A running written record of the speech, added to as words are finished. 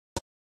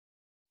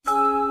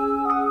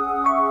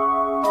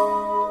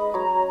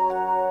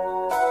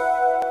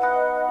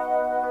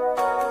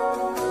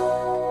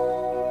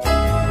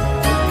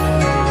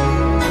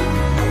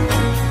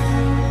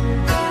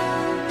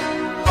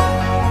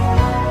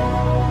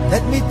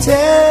Let me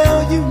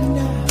tell you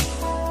now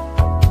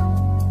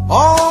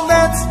all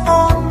that's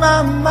on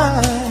my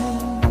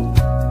mind.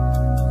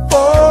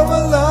 For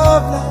a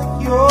love like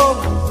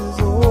yours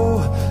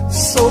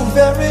is so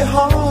very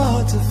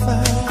hard to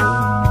find.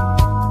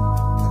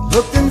 I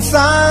looked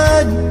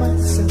inside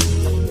myself,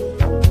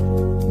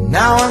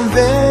 now I'm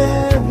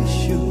very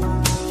sure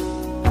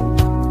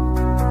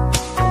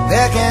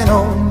there can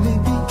only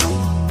be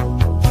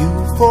you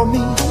for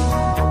me.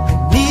 I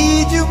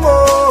need you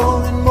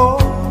more and more.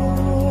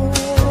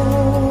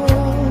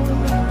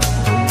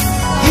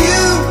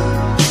 You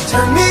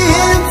turn me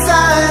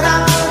inside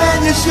out and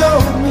you show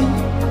me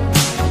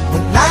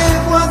what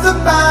life was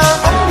about.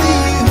 Only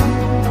you,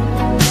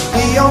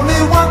 the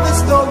only one that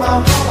stole my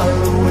heart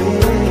away.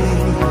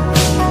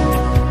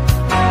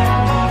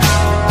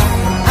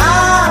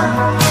 I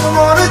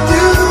wanna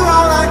do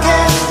all I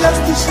can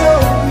just to show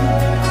you,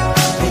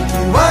 make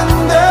you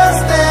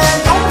understand.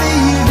 Only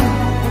you,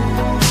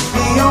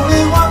 the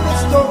only one that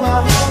stole my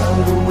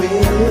heart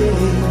away.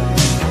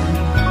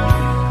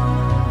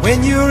 When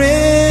you're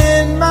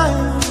in my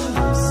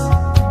arms,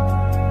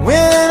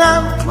 when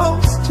I'm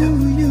close to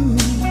you,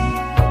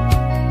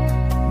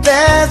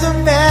 there's a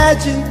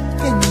magic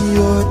in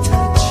your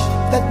touch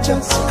that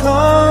just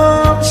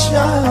comes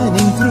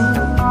shining through.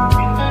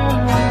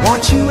 I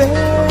want you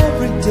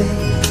every day,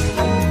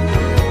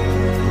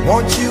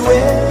 want you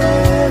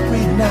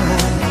every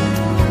night.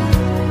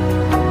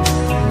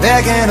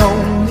 There can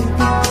only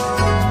be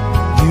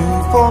you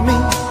for me.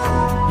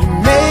 You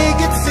make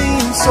it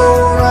seem so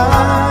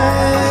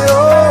right.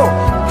 Oh,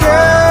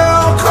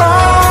 girl,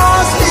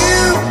 'cause you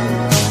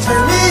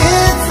turn me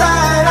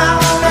inside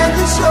out and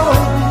you show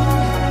me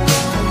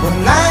what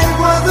life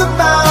was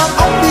about.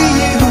 Only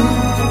you,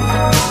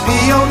 the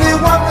only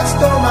one that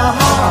stole my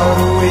heart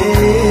away.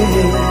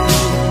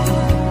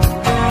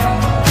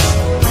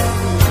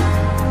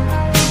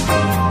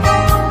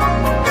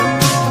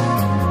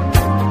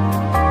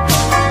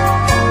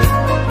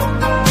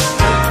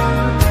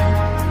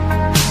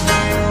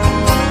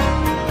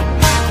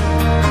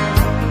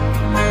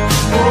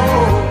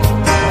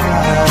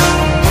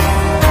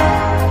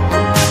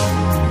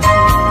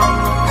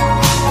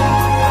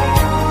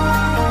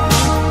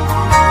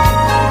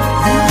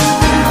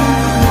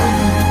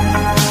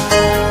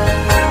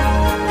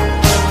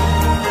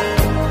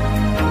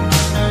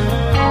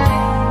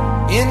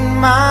 In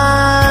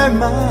my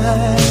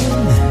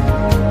mind,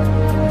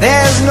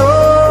 there's no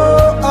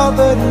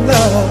other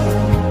love.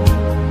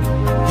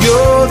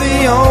 You're the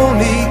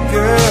only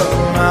girl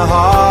my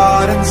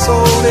heart and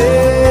soul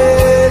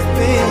is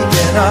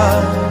thinking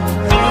of.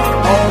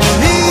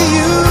 Only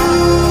you,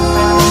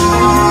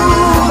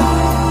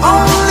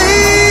 only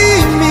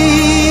me.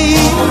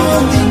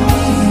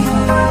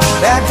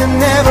 There can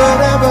never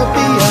ever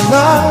be a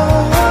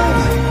love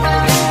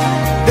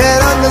that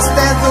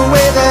understands the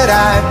way that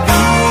I feel.